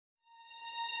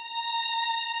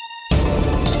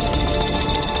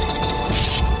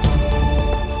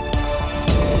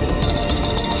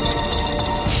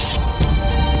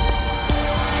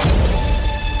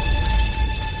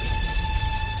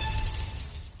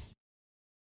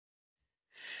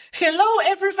Hello,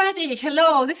 everybody.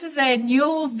 Hello. This is a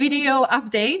new video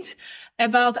update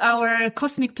about our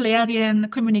cosmic Pleiadian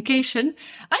communication.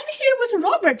 I'm here with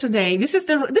Robert today. This is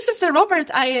the Robert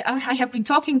I have been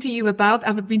talking to you about.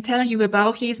 I've been telling you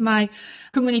about. He's my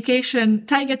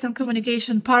Taygetean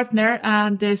communication partner.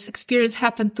 And this experience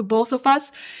happened to both of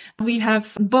us. We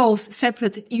have both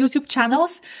separate YouTube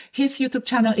channels. His YouTube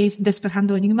channel is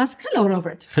Despejando Enigmas. Hello,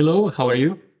 Robert. Hello. How are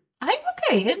you? I'm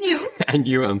okay. And you? And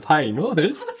you, I'm fine. Oh,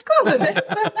 that's good.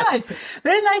 That's very nice.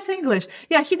 Very nice English.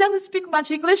 Yeah, he doesn't speak much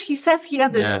English. He says he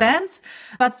understands.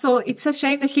 Yeah. But so it's a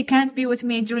shame that he can't be with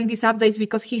me during these updates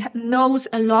because he knows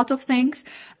a lot of things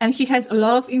and he has a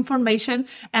lot of information.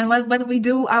 And when we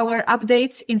do our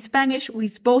updates in Spanish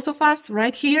with both of us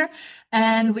right here,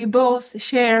 and we both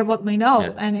share what we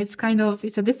know. And it's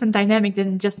it's a different dynamic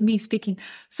than just me speaking.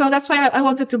 So that's why I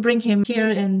wanted to bring him here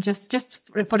and just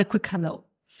for a quick hello.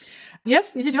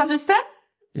 Yes? Did you understand?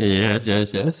 Yes.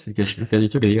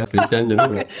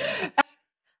 Okay.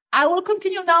 I will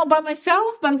continue now by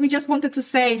myself, but we just wanted to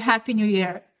say Happy New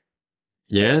Year.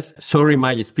 Yes. Sorry,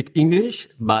 I speak English,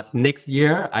 but next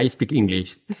year I speak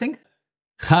English. You think?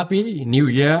 Happy New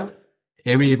Year,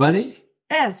 everybody.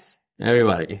 Yes.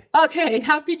 Everybody. Okay.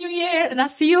 Happy New Year, and I'll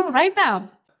see you right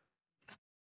now.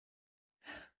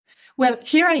 Well,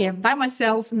 here I am by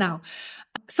myself now.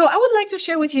 So I would like to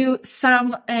share with you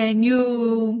some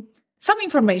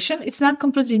information. It's not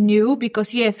completely new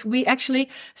because yes, we actually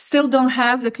still don't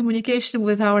have the communication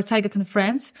with our Taygetean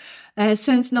friends.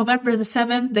 Since November the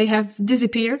 7th, they have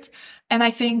disappeared. And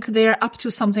I think they're up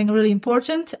to something really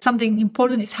important. Something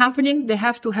important is happening. They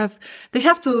have to have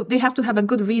a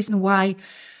good reason why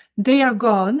they are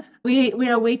gone. We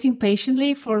are waiting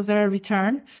patiently for their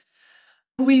return.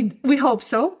 We hope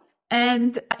so.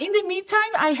 And in the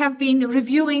meantime, I have been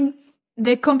reviewing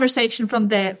the conversation from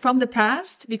the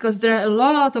past because there are a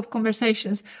lot of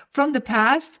conversations from the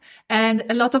past and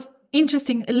a lot of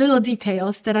interesting little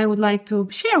details that I would like to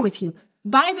share with you.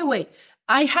 By the way,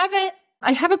 I have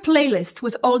a playlist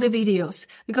with all the videos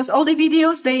because all the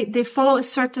videos, they follow a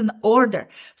certain order.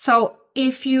 So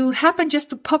if you happen just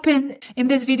to pop in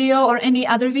this video or any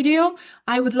other video,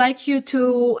 I would like you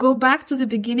to go back to the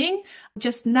beginning.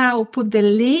 Just now put the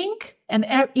link, and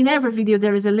in every video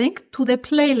there is a link to the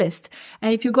playlist.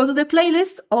 And if you go to the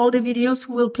playlist, all the videos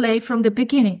will play from the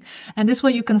beginning. And this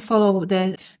way you can follow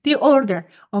the order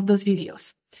of those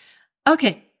videos.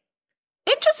 Okay.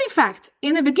 Interesting fact.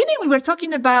 In the beginning, we were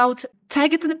talking about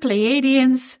Taygetean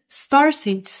Pleiadians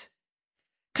starseeds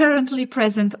currently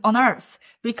present on Earth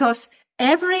because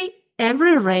every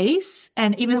race,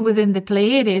 and even within the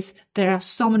Pleiades, there are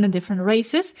so many different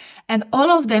races, and all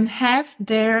of them have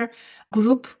their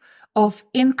group of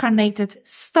incarnated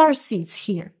starseeds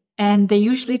here, and they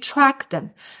usually track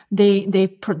them. They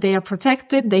are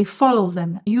protected. They follow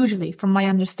them usually, from my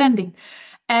understanding.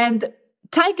 And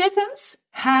Taygetans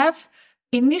have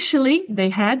they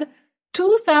had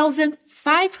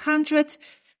 2,500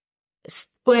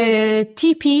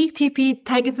 TP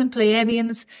Taygetean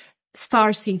Pleiadians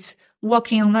starseeds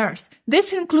walking on Earth.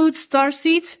 This includes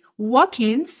starseeds,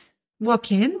 walking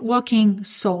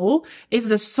soul is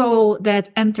the soul that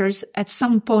enters at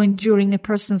some point during a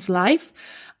person's life.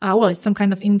 It's some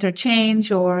kind of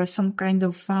interchange or some kind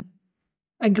of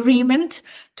agreement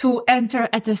to enter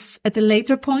at a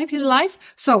later point in life.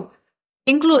 So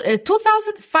include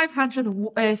 2,500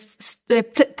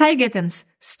 Taygetans,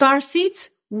 starseeds,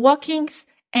 walkings,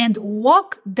 and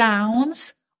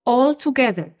walk-downs all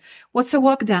together. What's a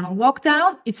walk-down?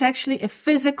 Walk-down, it's actually a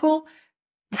physical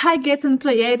Taygetean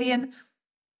Pleiadian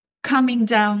coming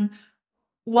down,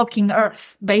 walking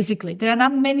Earth, basically. There are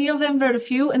not many of them, very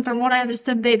few, and from what I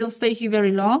understand, they don't stay here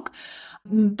very long.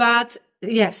 But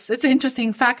yes, it's an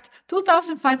interesting fact.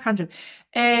 2,500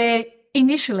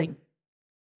 initially.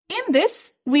 In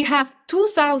this, we have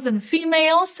 2,000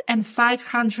 females and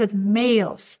 500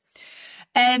 males.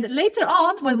 And later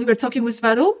on, when we were talking with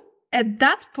Swaruu, at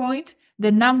that point,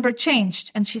 the number changed.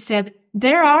 And she said,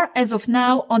 there are, as of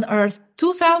now, on Earth,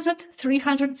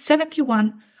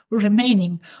 2,371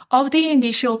 remaining of the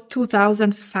initial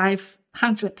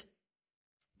 2,500.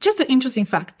 Just an interesting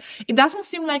fact. It doesn't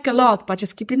seem like a lot, but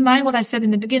just keep in mind what I said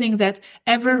in the beginning, that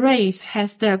every race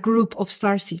has their group of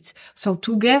starseeds. So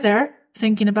together,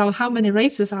 thinking about how many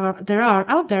races there are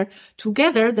out there,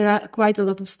 together there are quite a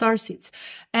lot of starseeds.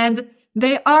 And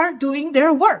they are doing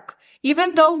their work.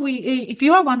 Even though if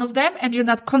you are one of them and you're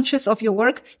not conscious of your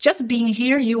work, just being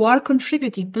here, you are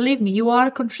contributing. Believe me, you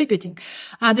are contributing.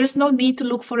 There's no need to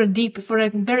look for a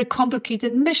very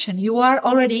complicated mission. You are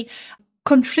already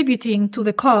contributing to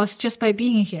the cause just by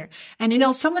being here. And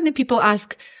so many people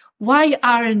ask, why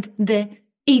aren't the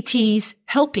ETs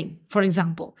helping, for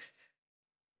example.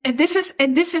 And this is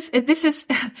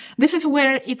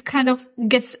where it kind of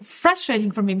gets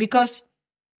frustrating for me because,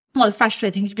 well,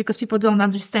 frustrating is because people don't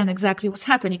understand exactly what's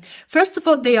happening. First of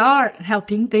all, they are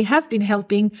helping. They have been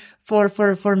helping for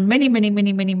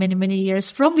many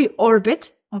years from the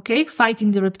orbit, okay,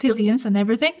 fighting the reptilians and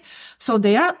everything. So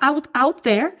they are out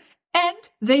there and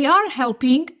they are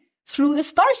helping through the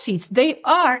starseeds. They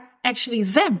are actually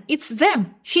them. It's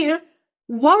them here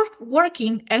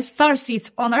working as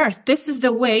starseeds on Earth. This is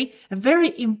the way, a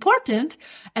very important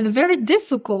and very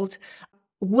difficult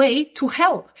way to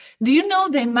help. Do you know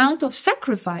the amount of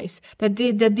sacrifice that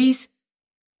these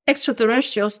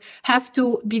extraterrestrials have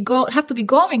to be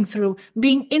going through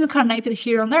being incarnated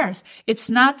here on Earth? It's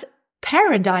not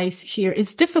paradise here.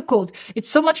 It's difficult. It's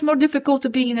so much more difficult to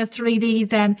be in a 3D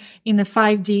than in a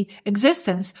 5D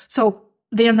existence. So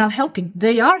they are not helping.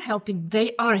 They are helping.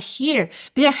 They are here.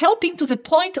 They are helping to the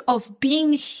point of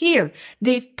being here.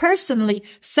 They've personally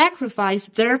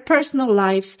sacrificed their personal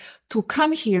lives to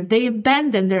come here. They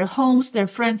abandon their homes, their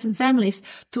friends and families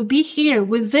to be here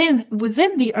within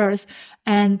the Earth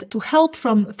and to help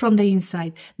from the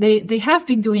inside. They have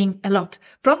been doing a lot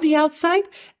from the outside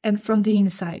and from the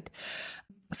inside.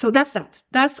 So that's that.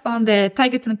 That's on the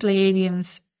Taygetean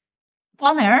Pleiadians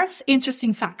on Earth.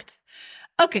 Interesting fact.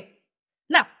 Okay.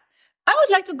 Now, I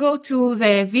would like to go to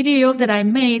the video that I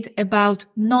made about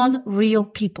non-real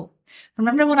people.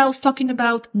 Remember when I was talking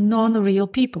about non-real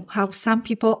people, how some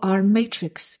people are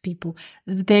matrix people.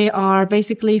 They are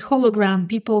basically hologram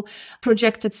people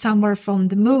projected somewhere from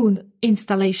the moon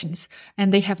installations,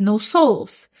 and they have no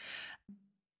souls.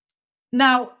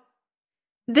 Now,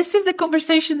 this is the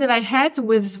conversation that I had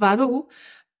with Swaruu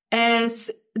as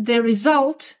the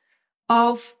result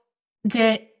of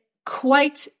the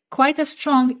quite a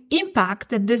strong impact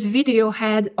that this video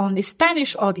had on the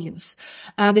Spanish audience.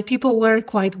 The people were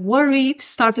quite worried,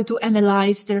 started to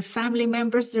analyze their family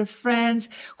members, their friends,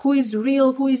 who is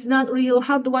real, who is not real,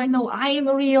 how do I know I am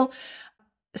real?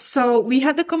 So we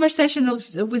had the conversation with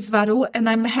Swaruu, and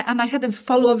I had a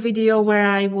follow-up video where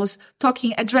I was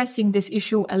addressing this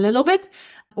issue a little bit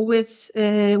with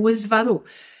Swaruu.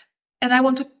 And I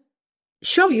want to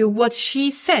show you what she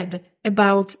said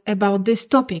about this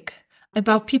topic.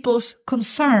 About people's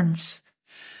concerns.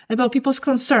 But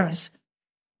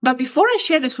before I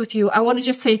share this with you, I want to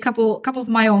just say a couple of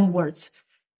my own words.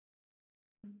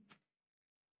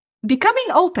 Becoming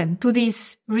open to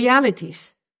these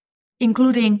realities,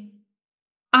 including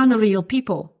unreal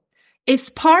people, is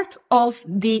part of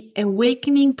the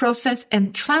awakening process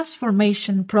and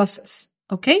transformation process.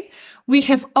 Okay? We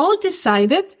have all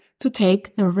decided to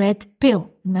take the red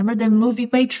pill. Remember the movie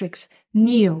Matrix?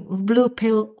 Neo, blue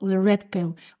pill, the red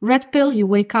pill. Red pill, you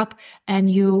wake up and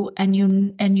you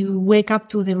wake up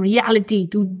to the reality,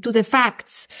 to the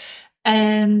facts.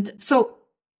 And so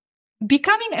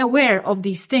becoming aware of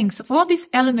these things, of all these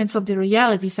elements of the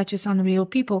reality, such as unreal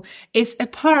people, is a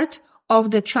part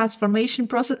of the transformation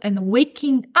process and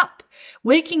waking up.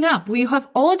 Waking up. We have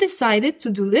all decided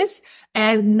to do this,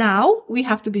 and now we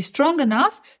have to be strong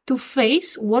enough to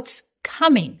face what's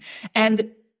coming.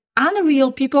 And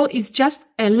unreal people is just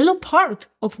a little part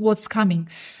of what's coming.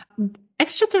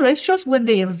 Extraterrestrials, when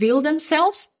they reveal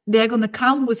themselves, they're going to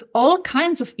come with all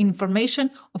kinds of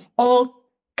information of all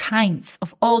kinds,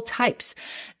 of all types.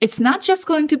 It's not just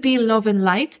going to be love and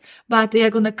light, but they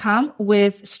are going to come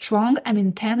with strong and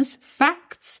intense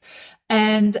facts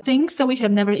and things that we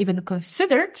have never even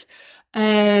considered,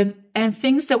 and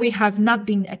things that we have not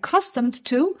been accustomed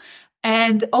to.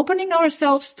 And opening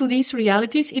ourselves to these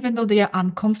realities, even though they are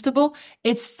uncomfortable,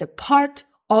 it's the part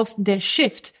of the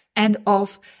shift and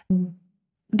of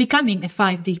becoming a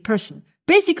 5D person.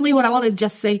 Basically, what I want is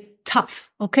just say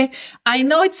tough, okay? I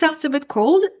know it sounds a bit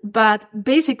cold, but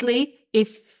basically,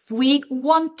 if we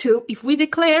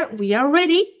declare we are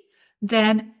ready,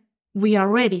 then we are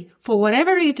ready for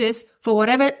whatever it is, for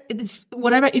whatever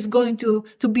is going to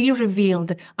be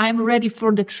revealed. I'm ready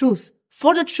for the truth.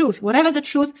 Whatever the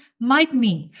truth might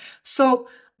mean. So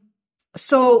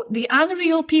the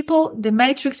unreal people, the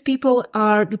matrix people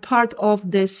are the part of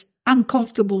this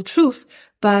uncomfortable truth.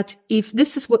 But if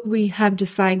this is what we have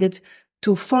decided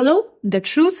to follow, the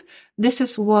truth, this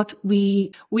is what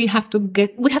we have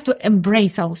to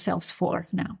embrace ourselves for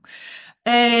now.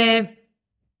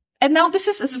 And now this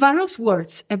is Svaruu's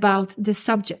words about the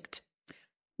subject.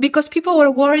 Because people were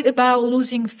worried about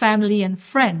losing family and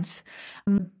friends.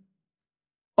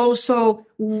 Also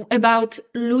about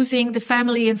losing the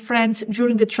family and friends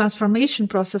during the transformation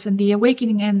process and the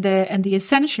awakening and the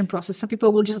ascension process. Some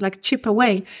people will just like chip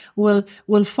away, will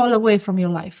fall away from your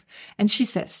life. And she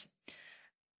says,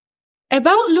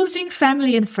 About losing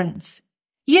family and friends.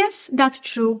 Yes, that's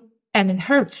true, and it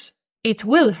hurts. It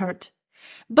will hurt.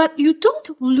 But you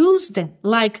don't lose them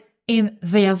like in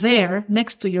they are there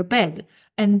next to your bed,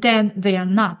 and then they are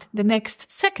not the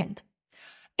next second.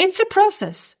 It's a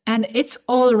process, and it's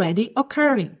already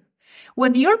occurring.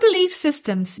 When your belief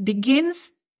systems begin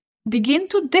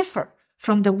to differ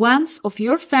from the ones of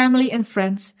your family and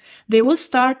friends, they will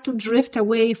start to drift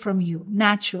away from you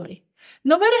naturally.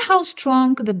 No matter how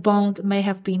strong the bond may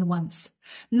have been once,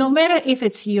 no matter if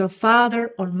it's your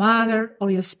father or mother or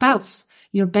your spouse,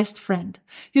 your best friend,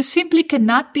 you simply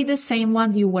cannot be the same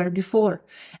one you were before.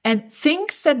 And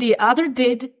things that the other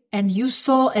did and you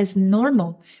saw as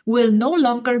normal will no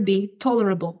longer be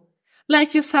tolerable.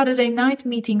 Like your Saturday night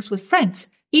meetings with friends,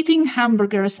 eating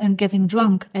hamburgers and getting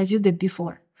drunk as you did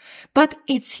before. But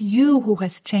it's you who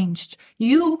has changed,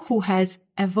 you who has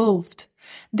evolved.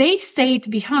 They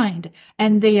stayed behind,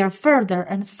 and they are further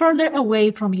and further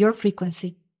away from your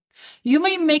frequency. You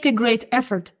may make a great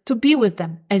effort to be with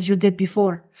them as you did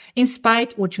before, in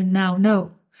spite what you now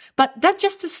know. But that's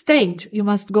just a stage you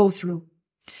must go through.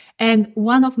 And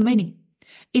one of many.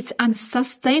 It's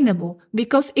unsustainable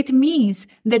because it means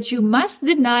that you must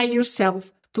deny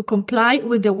yourself to comply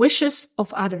with the wishes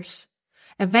of others.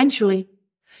 Eventually,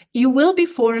 you will be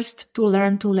forced to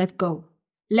learn to let go.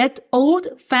 Let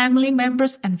old family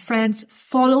members and friends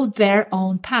follow their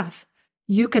own path.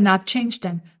 You cannot change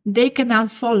them. They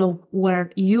cannot follow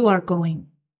where you are going.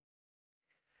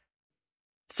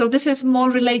 So this is more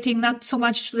relating not so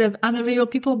much to the unreal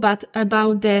people, but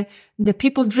about the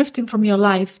people drifting from your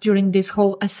life during this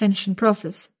whole ascension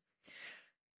process.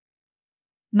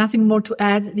 Nothing more to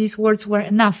add. These words were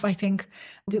enough, I think,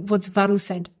 what Swaruu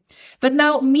said. But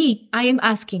now I am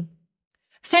asking.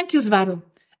 Thank you, Swaruu.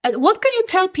 What can you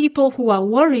tell people who are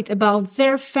worried about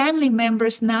their family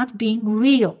members not being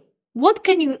real? What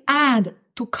can you add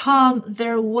to calm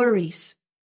their worries?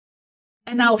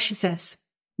 And now she says,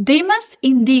 they must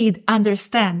indeed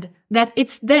understand that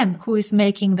it's them who is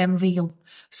making them real.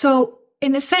 So,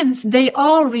 in a sense, they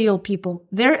are real people.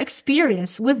 Their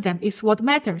experience with them is what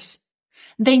matters.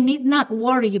 They need not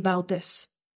worry about this.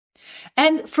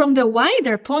 And from the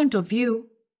wider point of view,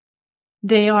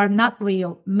 they are not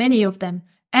real, many of them,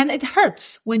 and it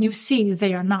hurts when you see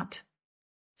they are not.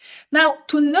 Now,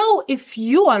 to know if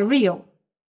you are real,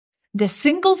 the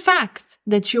single fact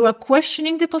that you are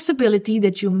questioning the possibility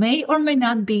that you may or may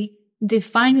not be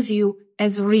defines you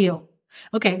as real.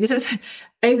 Okay, this is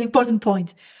an important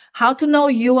point. How to know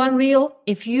you are real?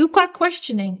 If you are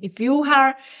questioning, if you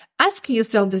are asking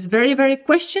yourself this very, very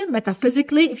question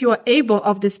metaphysically, if you are able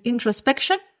of this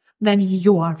introspection, then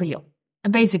you are real.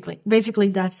 And basically,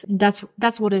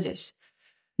 that's what it is.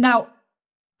 Now,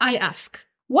 I ask,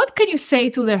 what can you say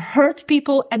to the hurt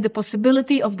people and the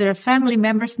possibility of their family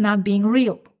members not being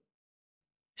real?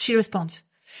 She responds,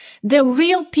 the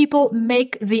real people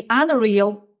make the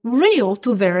unreal real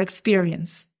to their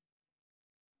experience.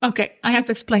 Okay, I have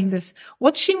to explain this.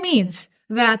 What she means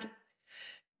that,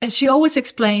 as she always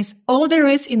explains, all there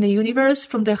is in the universe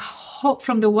from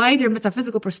the wider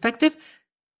metaphysical perspective,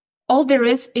 all there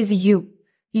is you.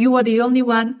 You are the only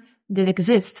one that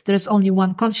exists. There's only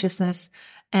one consciousness,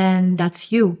 and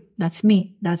that's you. That's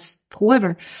me. That's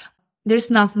whoever. There's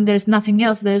nothing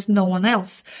else. There's no one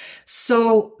else.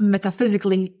 So,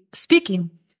 metaphysically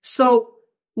speaking, so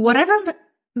whatever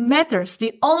matters,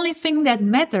 the only thing that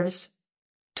matters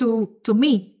to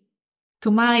me,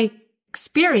 to my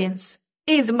experience,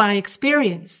 is my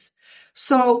experience.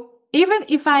 So, even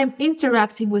if I'm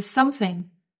interacting with something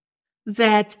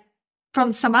that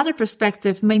from some other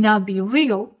perspective may not be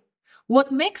real,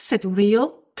 what makes it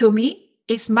real to me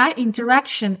is my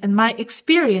interaction and my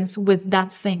experience with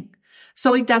that thing.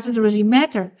 So it doesn't really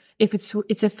matter if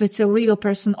it's a real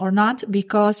person or not,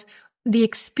 because the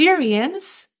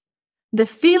experience, the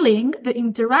feeling, the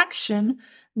interaction,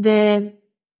 the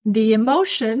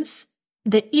emotions,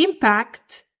 the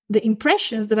impact, the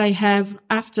impressions that I have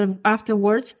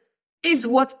afterwards is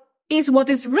what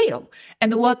is real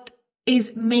and what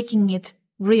is making it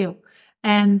real.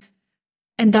 And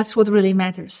that's what really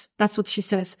matters. That's what she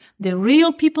says. The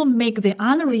real people make the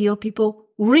unreal people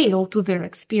real to their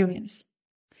experience.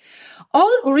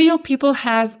 All real people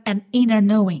have an inner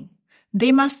knowing.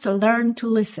 They must learn to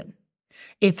listen.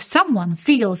 If someone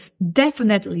feels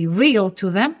definitely real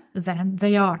to them, then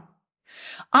they are.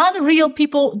 Unreal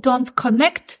people don't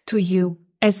connect to you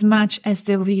as much as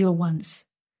the real ones.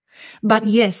 But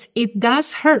yes, it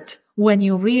does hurt when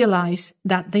you realize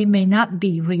that they may not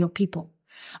be real people.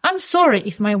 I'm sorry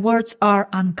if my words are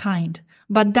unkind,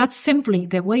 but that's simply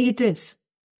the way it is.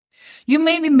 You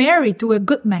may be married to a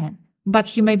good man, but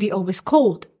he may be always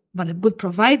cold. but a good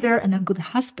provider and a good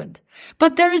husband.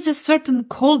 But there is a certain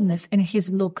coldness in his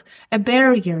look, a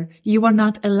barrier you are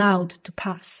not allowed to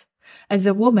pass. As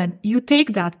a woman, you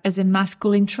take that as a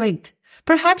masculine trait,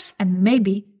 perhaps and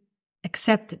maybe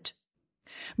accept it.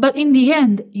 But in the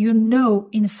end, you know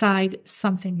inside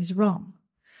something is wrong.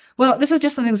 Well, this is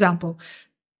just an example.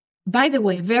 By the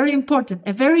way, a very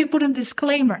important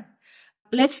disclaimer.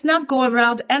 Let's not go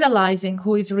around analyzing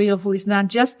who is real, who is not,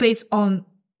 just based on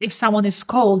if someone is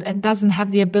cold and doesn't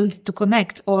have the ability to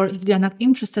connect, or if they are not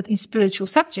interested in spiritual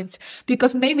subjects,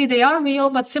 because maybe they are real,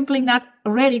 but simply not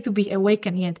ready to be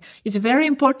awakened yet. It's very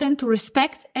important to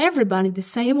respect everybody the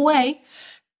same way,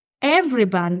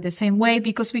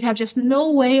 because we have just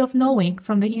no way of knowing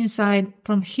from the inside,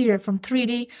 from here, from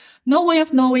 3D, no way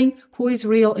of knowing who is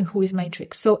real and who is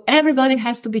matrix. So everybody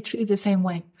has to be treated the same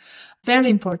way.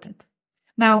 Very important.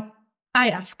 Now,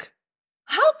 I ask,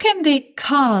 how can they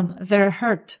calm their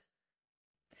hurt?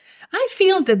 I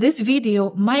feel that this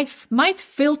video might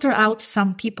filter out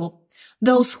some people,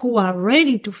 those who are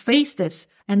ready to face this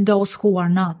and those who are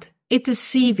not. It is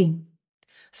deceiving.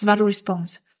 Swaruu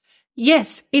responds,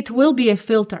 yes, it will be a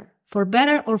filter, for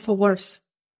better or for worse.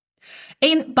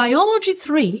 In Biology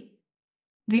 3,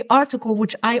 the article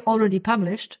which I already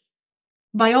published,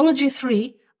 Biology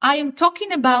 3, I am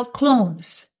talking about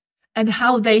clones and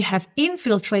how they have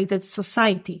infiltrated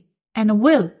society and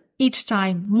will each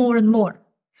time more and more.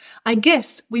 I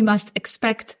guess we must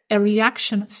expect a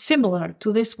reaction similar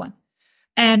to this one.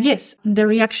 And yes, the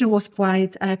reaction was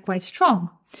quite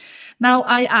strong. Now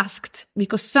I asked,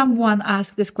 because someone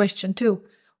asked this question too,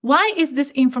 why is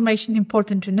this information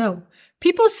important to know?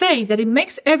 People say that it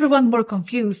makes everyone more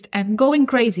confused and going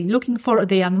crazy looking for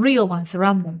the unreal ones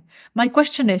around them. My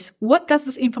question is, what does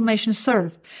this information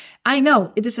serve? I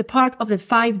know it is a part of the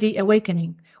 5D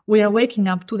awakening. We are waking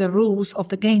up to the rules of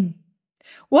the game.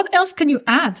 What else can you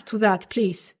add to that,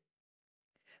 please?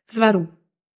 Swaruu.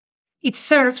 It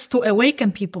serves to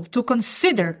awaken people to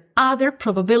consider other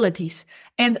probabilities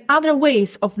and other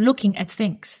ways of looking at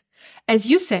things. As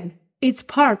you said, it's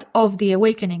part of the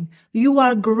awakening. You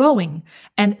are growing,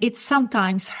 and it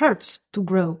sometimes hurts to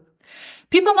grow.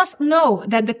 People must know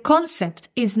that the concept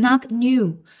is not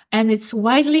new, and it's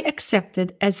widely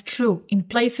accepted as true in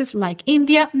places like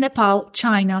India, Nepal,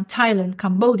 China, Thailand,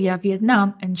 Cambodia,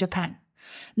 Vietnam, and Japan.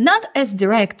 Not as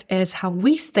direct as how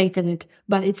we stated it,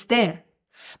 but it's there.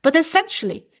 But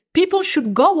essentially, people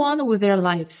should go on with their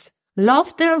lives,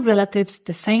 love their relatives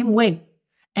the same way,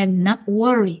 and not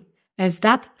worry, as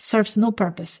that serves no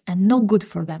purpose and no good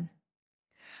for them.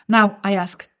 Now, I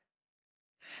ask,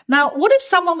 what if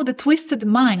someone with a twisted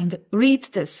mind reads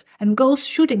this and goes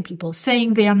shooting people,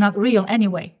 saying they are not real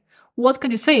anyway? What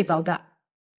can you say about that?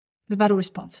 Swaruu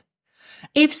responds,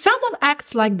 if someone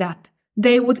acts like that,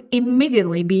 they would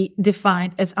immediately be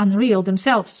defined as unreal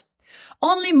themselves.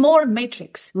 Only more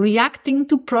matrix reacting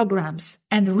to programs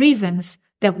and reasons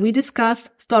that we discussed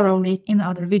thoroughly in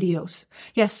other videos.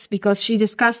 Yes, because she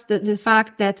discussed the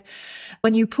fact that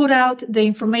when you put out the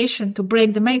information to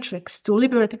break the matrix, to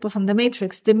liberate people from the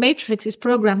matrix is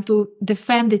programmed to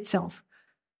defend itself.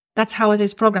 That's how it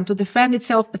is programmed, to defend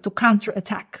itself and to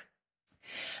counterattack.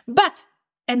 But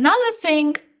another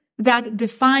thing that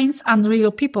defines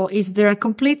unreal people is their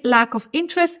complete lack of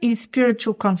interest in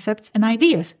spiritual concepts and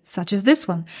ideas, such as this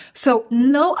one. So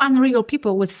no unreal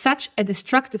people with such a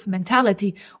destructive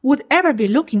mentality would ever be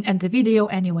looking at the video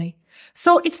anyway.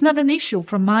 So it's not an issue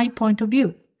from my point of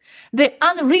view. The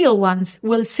unreal ones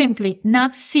will simply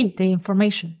not see the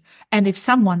information. And if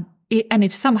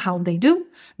somehow they do,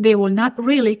 they will not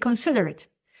really consider it.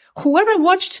 Whoever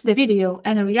watched the video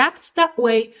and reacts that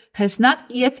way has not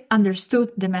yet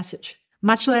understood the message,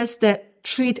 much less the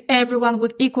treat everyone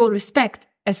with equal respect,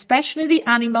 especially the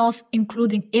animals,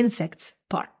 including insects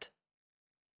part.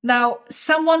 Now,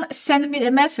 someone sent me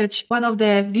a message, one of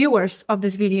the viewers of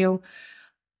this video,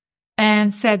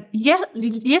 and said,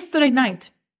 yesterday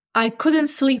night, I couldn't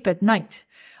sleep at night.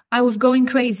 I was going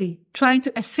crazy, trying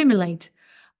to assimilate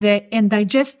and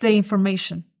digest the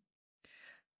information.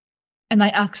 And I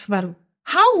asked Swaruu,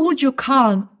 how would you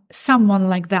calm someone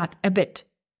like that a bit?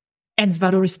 And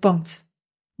Swaruu responds,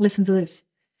 listen to this.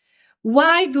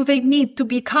 Why do they need to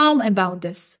be calm about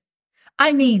this?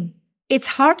 I mean, it's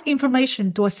hard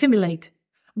information to assimilate,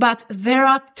 but there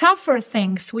are tougher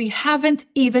things we haven't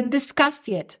even discussed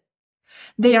yet.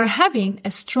 They are having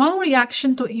a strong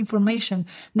reaction to information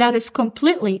that is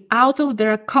completely out of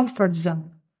their comfort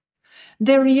zone.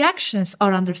 Their reactions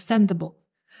are understandable.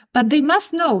 But they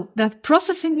must know that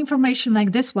processing information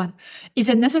like this one is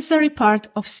a necessary part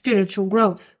of spiritual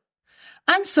growth.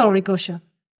 I'm sorry, Gosha,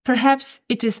 Perhaps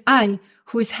it is I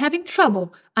who is having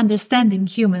trouble understanding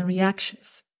human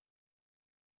reactions.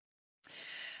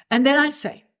 And then I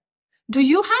say, do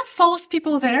you have false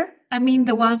people there? I mean,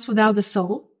 the ones without the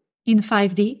soul in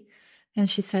 5D? And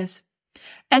she says,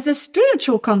 as a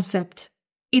spiritual concept,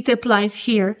 it applies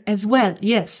here as well,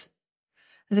 yes.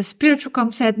 As a spiritual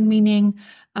concept, meaning,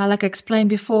 like I explained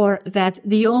before, that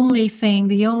the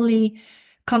only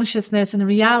consciousness and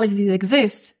reality that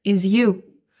exists is you.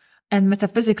 And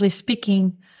metaphysically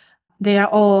speaking, they are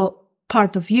all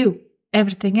part of you.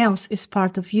 Everything else is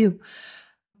part of you.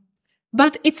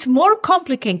 But it's more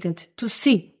complicated to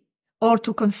see or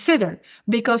to consider,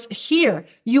 because here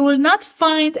you will not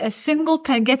find a single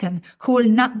Taygetan who will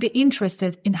not be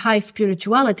interested in high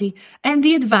spirituality and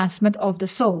the advancement of the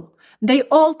soul. They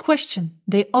all question,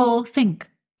 they all think.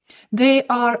 They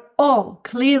are all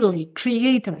clearly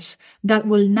creators that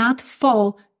will not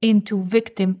fall into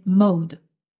victim mode.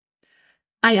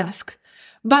 I ask,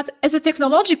 but as a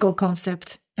technological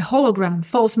concept, a hologram,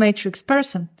 false matrix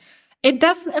person, it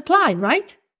doesn't apply,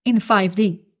 right? In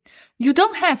 5D. You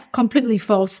don't have completely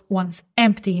false ones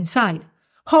empty inside.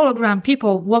 Hologram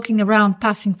people walking around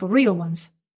passing for real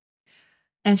ones.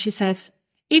 And she says,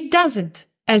 it doesn't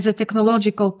as a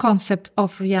technological concept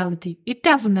of reality. It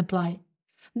doesn't apply.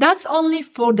 That's only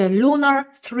for the lunar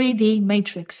 3D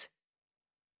matrix.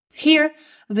 Here,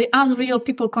 the unreal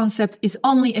people concept is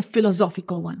only a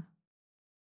philosophical one.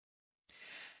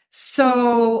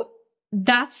 So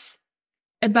that's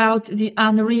about the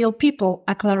unreal people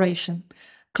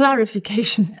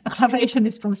clarification. Acceleration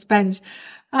is from Spanish.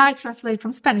 I translate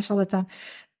from Spanish all the time.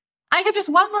 I have just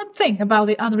one more thing about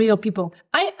the unreal people.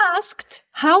 I asked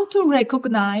how to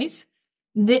recognize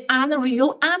the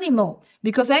unreal animal,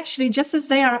 because actually just as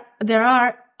there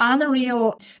are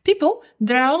unreal people,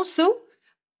 there are also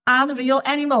unreal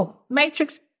animal,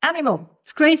 matrix animal.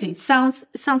 It's crazy. It sounds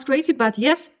crazy, but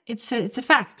yes, it's a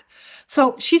fact.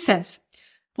 So she says,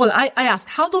 well, I ask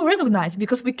how to recognize,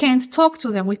 because we can't talk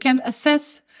to them. We can't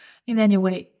assess in any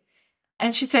way.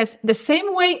 And she says, the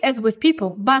same way as with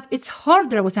people, but it's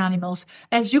harder with animals,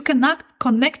 as you cannot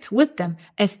connect with them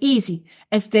as easy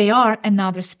as they are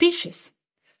another species.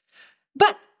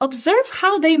 But observe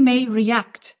how they may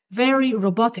react, very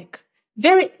robotic,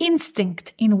 very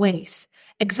instinct in ways,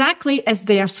 exactly as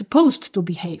they are supposed to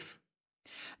behave.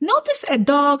 Notice a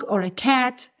dog or a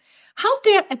cat, how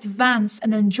they are advanced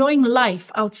and enjoying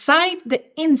life outside the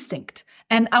instinct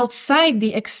and outside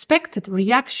the expected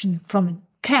reaction from a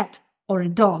cat or a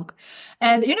dog.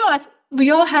 And you know what?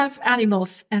 We all have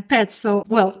animals and pets. So,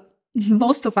 well,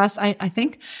 most of us, I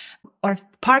think, or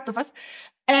part of us.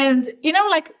 And, you know,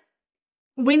 like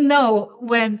we know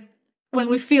when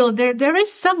we feel there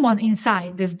is someone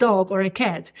inside this dog or a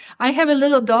cat. I have a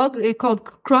little dog called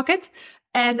Crockett.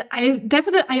 And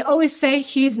I always say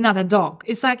he's not a dog.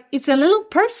 It's like, it's a little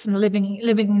person living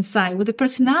inside with a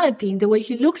personality, the way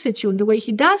he looks at you, the way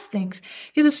he does things.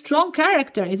 He's a strong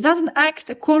character. He doesn't act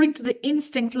according to the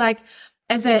instinct like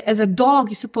as a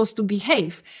dog is supposed to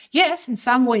behave. Yes, in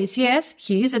some ways, yes,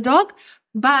 he is a dog,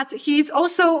 but he's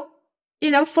also,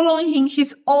 following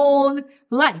his own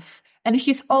life and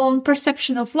his own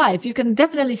perception of life. You can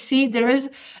definitely see there is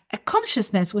a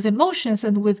consciousness with emotions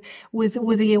and with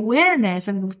the awareness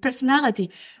and with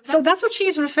personality. So that's what she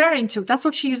is referring to. That's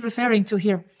what she is referring to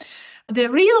here.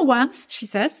 The real ones, she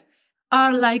says,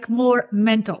 are like more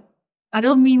mental. I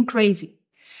don't mean crazy.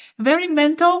 Very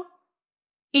mental.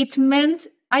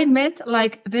 I meant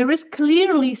like there is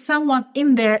clearly someone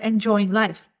in there enjoying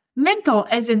life. Mental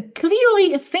as in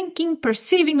clearly a thinking,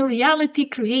 perceiving reality,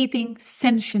 creating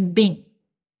sentient being.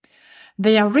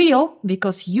 They are real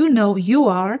because you know you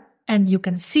are and you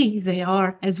can see they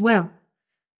are as well.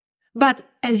 But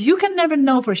as you can never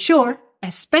know for sure,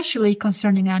 especially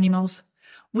concerning animals,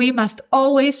 we must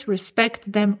always respect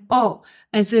them all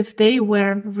as if they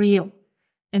were real.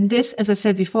 And this, as I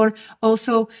said before,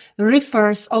 also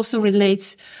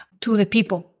relates to the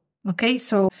people. Okay,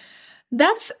 so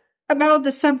that's about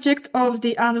the subject of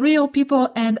the unreal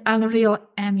people and unreal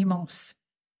animals.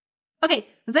 Okay,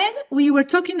 then we were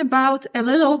talking about a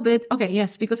little bit,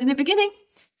 because in the beginning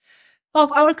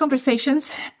of our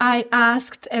conversations, I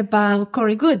asked about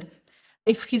Corey Good,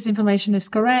 if his information is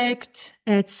correct,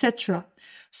 etc.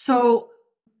 So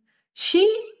she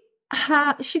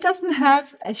doesn't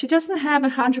have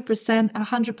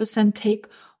 100% take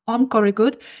on Corey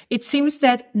Good. It seems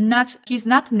that he's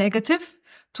not negative.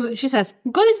 She says,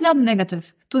 Good is not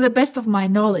negative, to the best of my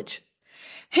knowledge.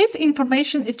 His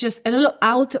information is just a little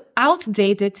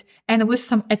outdated and with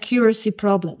some accuracy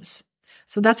problems.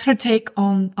 So that's her take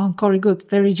on Corey Good,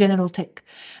 very general take.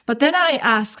 But then I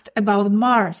asked about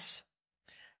Mars.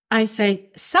 I say,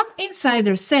 some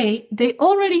insiders say they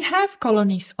already have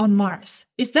colonies on Mars.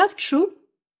 Is that true?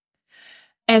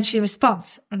 And she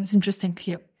responds, and it's interesting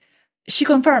here. She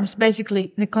confirms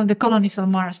basically the colonies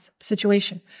on Mars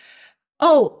situation.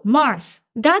 Oh, Mars,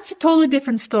 that's a totally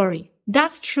different story.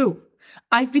 That's true.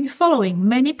 I've been following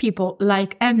many people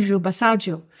like Andrew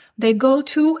Basaggio. They go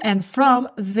to and from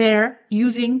there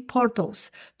using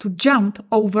portals to jump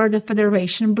over the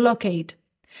Federation blockade.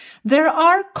 There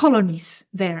are colonies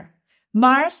there.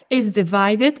 Mars is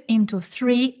divided into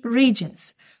 3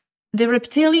 regions. The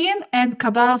reptilian and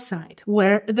Cabal side,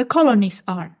 where the colonies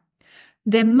are.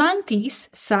 The Mantis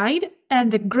side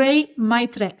and the Grey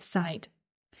Maitre side.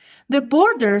 The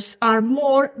borders are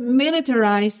more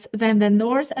militarized than the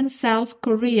North and South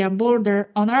Korea border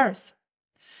on Earth.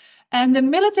 And the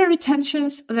military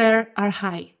tensions there are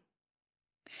high.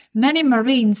 Many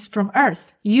Marines from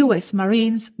Earth, US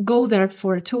Marines, go there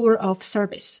for a tour of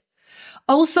service.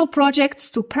 Also projects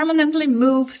to permanently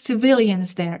move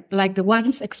civilians there, like the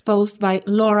ones exposed by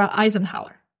Laura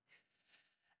Eisenhower.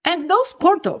 And those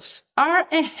portals are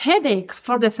a headache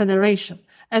for the Federation,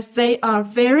 as they are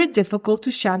very difficult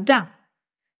to shut down.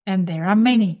 And there are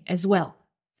many as well.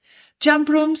 Jump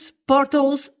rooms,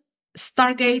 portals,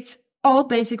 stargates, all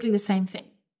basically the same thing.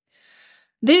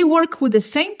 They work with the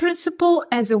same principle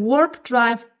as a warp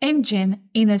drive engine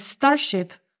in a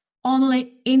starship,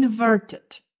 only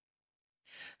inverted.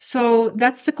 So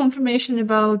that's the confirmation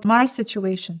about Mars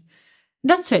situation.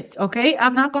 That's it, okay?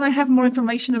 I'm not going to have more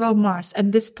information about Mars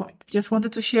at this point. Just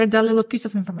wanted to share that little piece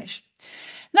of information.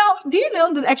 Now, do you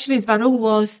know that actually Swaruu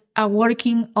was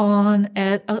working on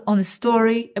a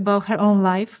story about her own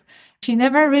life? She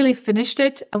never really finished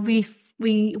it. We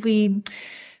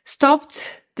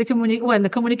stopped the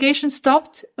communication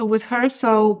stopped with her,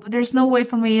 so there's no way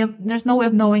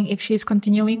of knowing if she's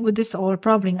continuing with this or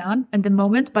probably not at the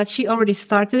moment, but she already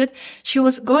started it. She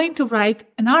was going to write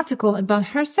an article about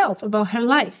herself, about her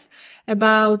life,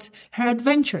 about her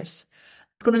adventures.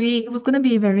 It was going to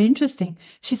be very interesting.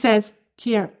 She says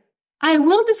here, I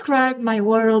will describe my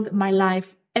world, my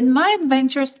life, and my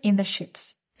adventures in the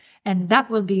ships. And that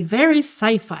will be very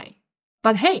sci-fi.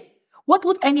 But hey, what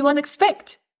would anyone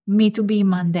expect? Me to be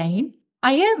mundane?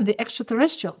 I am the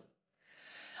extraterrestrial.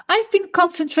 I've been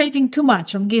concentrating too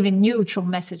much on giving neutral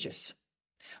messages.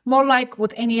 More like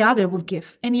what any other would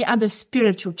give, any other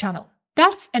spiritual channel.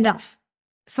 That's enough.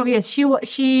 So yes,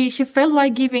 she felt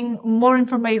like giving more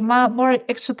information, more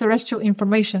extraterrestrial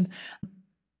information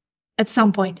at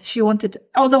some point. She wanted,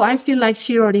 although I feel like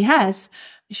she already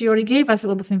gave us a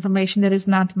lot of information that is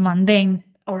not mundane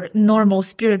or normal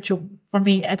spiritual for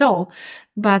me at all.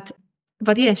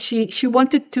 But yes, she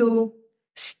wanted to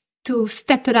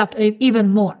step it up even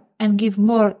more and give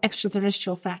more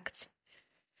extraterrestrial facts.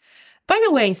 By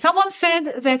the way, someone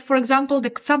said that, for example,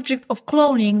 the subject of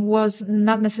cloning was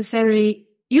not necessarily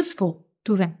useful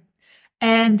to them.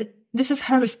 And this is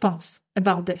her response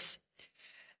about this.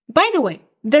 By the way,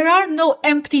 there are no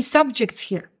empty subjects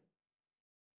here.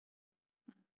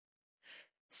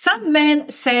 Some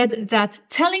men said that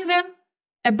telling them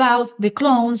about the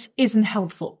clones isn't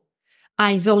helpful.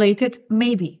 Isolated,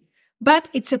 maybe, but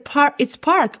it's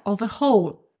part of a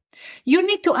whole. You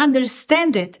need to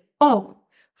understand it all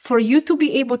for you to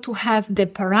be able to have the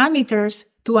parameters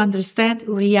to understand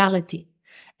reality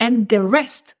and the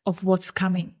rest of what's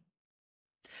coming.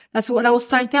 That's what I was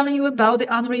telling you about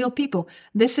the unreal people.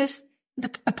 This is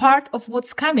a part of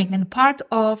what's coming and part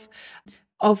of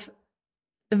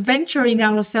venturing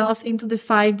ourselves into the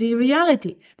 5D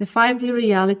reality. The 5D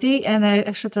reality and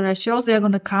extraterrestrials, they're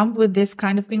going to come with this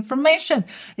kind of information.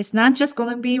 It's not just going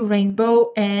to be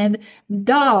rainbow and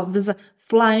doves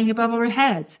flying above our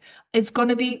heads. It's going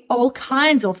to be all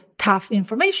kinds of tough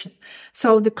information.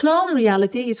 So the clone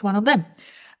reality is one of them.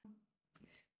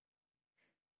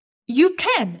 You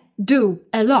can do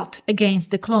a lot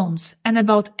against the clones and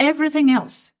about everything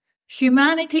else.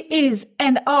 Humanity is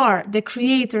and are the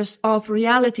creators of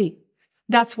reality.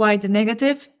 That's why the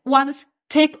negative ones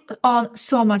take on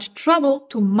so much trouble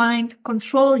to mind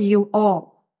control you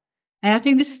all. And I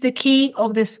think this is the key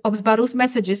of Svaruu's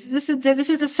messages. This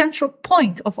is the central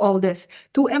point of all this,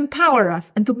 to empower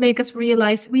us and to make us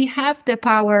realize we have the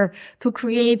power to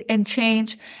create and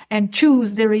change and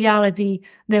choose the reality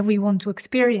that we want to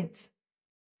experience.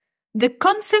 The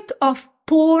concept of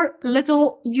poor,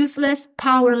 little, useless,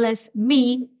 powerless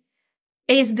me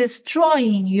is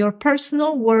destroying your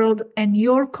personal world and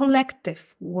your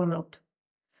collective world.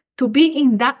 To be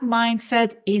in that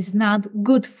mindset is not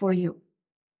good for you.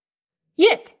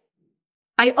 Yet,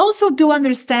 I also do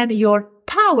understand your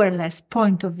powerless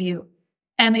point of view,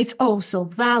 and it's also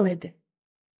valid.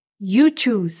 You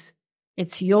choose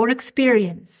It's your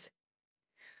experience.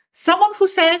 Someone who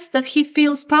says that he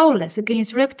feels powerless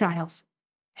against reptiles.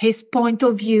 His point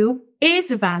of view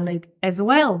is valid as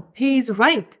well. He is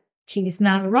right. He is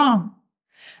not wrong.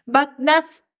 But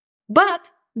that's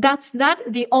not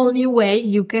the only way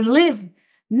you can live.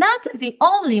 Not the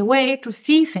only way to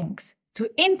see things, to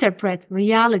interpret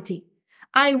reality.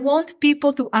 I want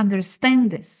people to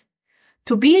understand this,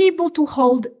 to be able to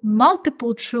hold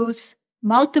multiple truths,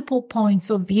 multiple points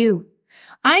of view.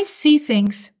 I see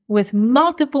things with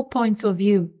multiple points of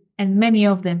view, and many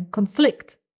of them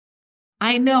conflict.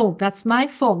 I know that's my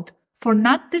fault for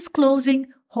not disclosing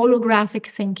holographic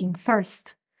thinking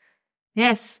first.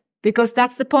 Yes, because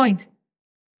that's the point.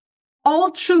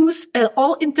 All truths,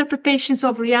 all interpretations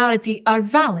of reality are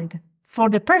valid for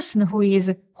the person who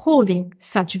is holding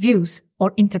such views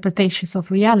or interpretations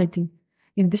of reality.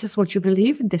 If this is what you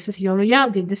believe, this is your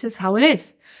reality. This is how it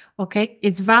is. Okay?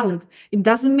 It's valid. It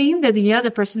doesn't mean that the other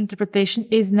person's interpretation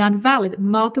is not valid.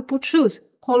 Multiple truths,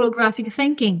 holographic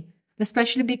thinking,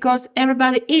 especially because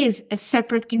everybody is a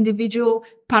separate individual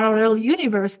parallel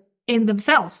universe in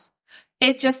themselves.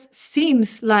 It just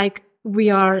seems like we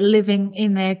are living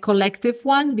in a collective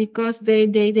one because they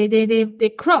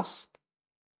crossed.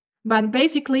 But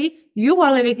basically, you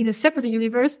are living in a separate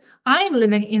universe. I am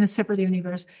living in a separate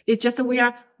universe. It's just that we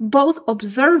are both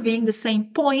observing the same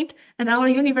point and our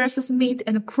universes meet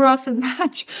and cross and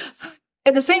match.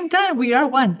 At the same time, we are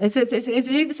one. This is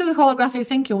a holographic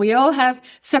thinking. We all have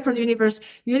separate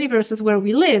universes where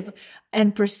we live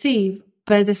and perceive.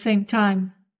 But at the same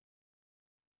time,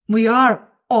 we are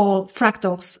all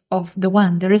fractals of the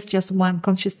one. There is just one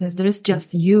consciousness. There is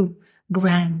just you,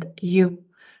 grand you.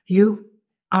 You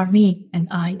are me and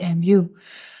I am you.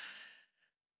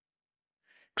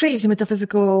 Crazy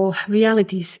metaphysical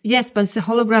realities. Yes, but it's a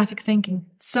holographic thinking.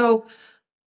 So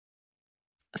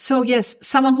yes,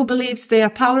 someone who believes they are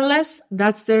powerless,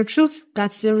 that's their truth,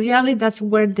 that's their reality, that's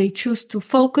where they choose to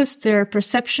focus their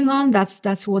perception on.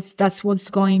 That's what's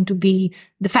going to be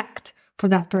the fact for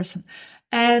that person.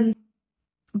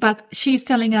 But she's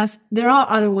telling us there are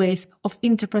other ways of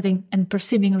interpreting and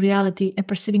perceiving reality and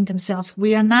perceiving themselves.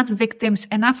 We are not victims.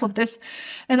 Enough of this.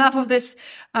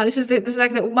 This is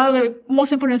like one of the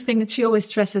most important things that she always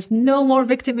stresses. No more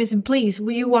victimism, please.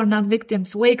 You are not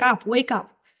victims. Wake up.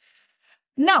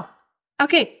 Now,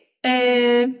 okay.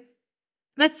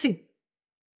 Let's see.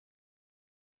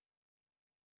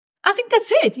 I think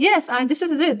that's it. Yes, this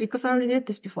is it because I already did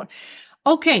this before.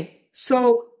 Okay.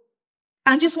 So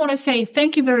I just want to say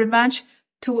thank you very much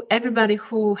to everybody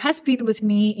who has been with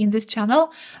me in this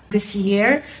channel this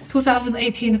year.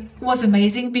 2018 was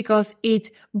amazing because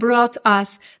it brought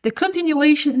us the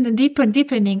continuation and the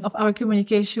deepening of our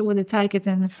communication with the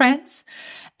Taygetean friends.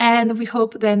 And we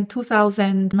hope then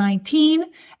 2019,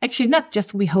 actually not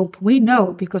just we hope, we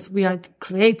know because we are the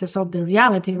creators of the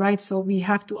reality, right? So we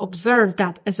have to observe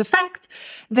that as a fact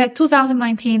that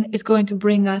 2019 is going to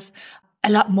bring us a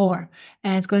lot more.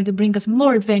 And it's going to bring us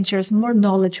more adventures, more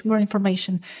knowledge, more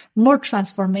information, more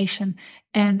transformation.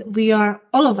 And we are,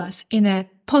 all of us, in a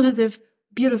positive,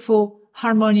 beautiful,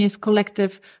 harmonious,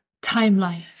 collective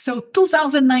timeline. So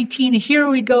 2019, here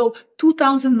we go.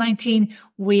 2019,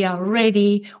 we are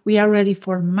ready. We are ready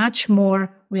for much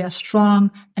more. We are strong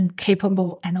and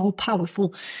capable and all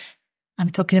powerful.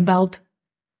 I'm talking about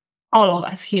all of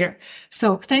us here.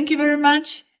 So thank you very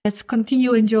much. Let's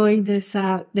continue enjoying this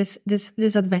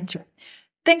adventure.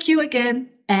 Thank you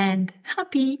again and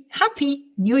happy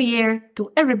New Year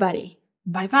to everybody.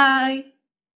 Bye bye.